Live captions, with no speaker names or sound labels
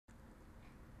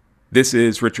This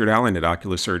is Richard Allen at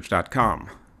OcularSurge.com.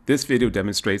 This video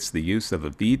demonstrates the use of a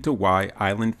V to Y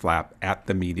eyelid flap at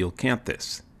the medial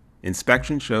canthus.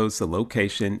 Inspection shows the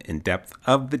location and depth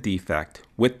of the defect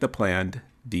with the planned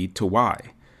V to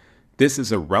Y. This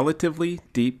is a relatively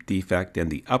deep defect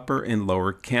and the upper and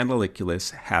lower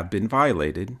canaliculus have been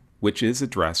violated, which is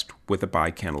addressed with a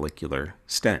bicanalicular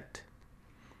stent.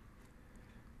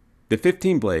 The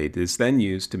 15 blade is then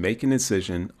used to make an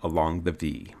incision along the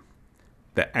V.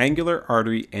 The angular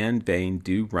artery and vein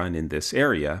do run in this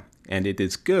area, and it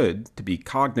is good to be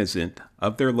cognizant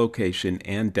of their location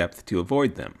and depth to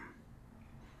avoid them.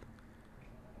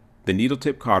 The needle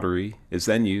tip cautery is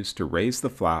then used to raise the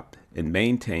flap and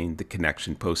maintain the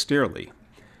connection posteriorly.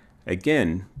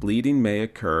 Again, bleeding may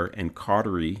occur and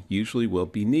cautery usually will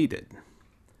be needed.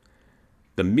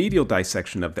 The medial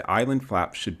dissection of the eyelid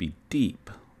flap should be deep,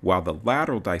 while the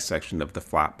lateral dissection of the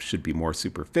flap should be more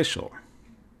superficial.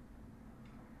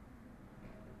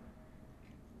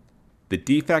 The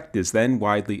defect is then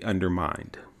widely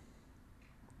undermined.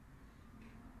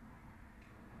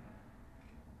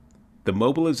 The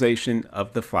mobilization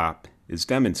of the flap is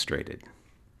demonstrated.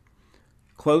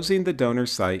 Closing the donor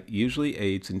site usually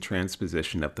aids in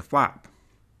transposition of the flap.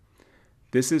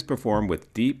 This is performed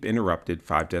with deep interrupted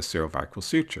 5-0 Vicryl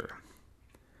suture.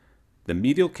 The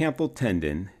medial canthal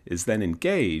tendon is then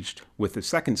engaged with a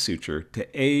second suture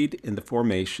to aid in the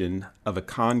formation of a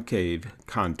concave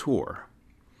contour.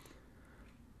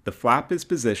 The flap is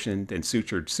positioned and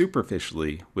sutured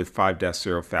superficially with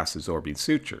 5-0 fast-absorbing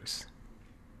sutures.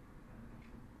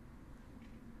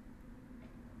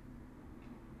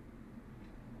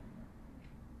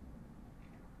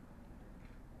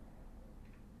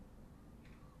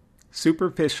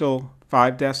 Superficial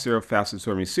 5-0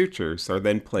 fast-absorbing sutures are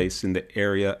then placed in the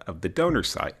area of the donor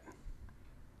site.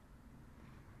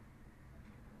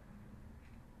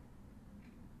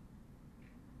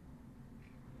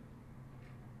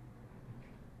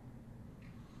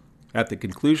 At the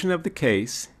conclusion of the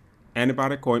case,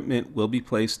 antibiotic ointment will be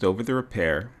placed over the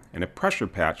repair and a pressure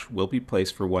patch will be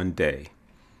placed for 1 day.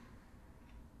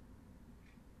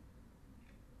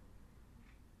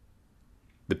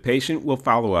 The patient will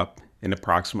follow up in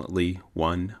approximately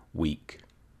 1 week.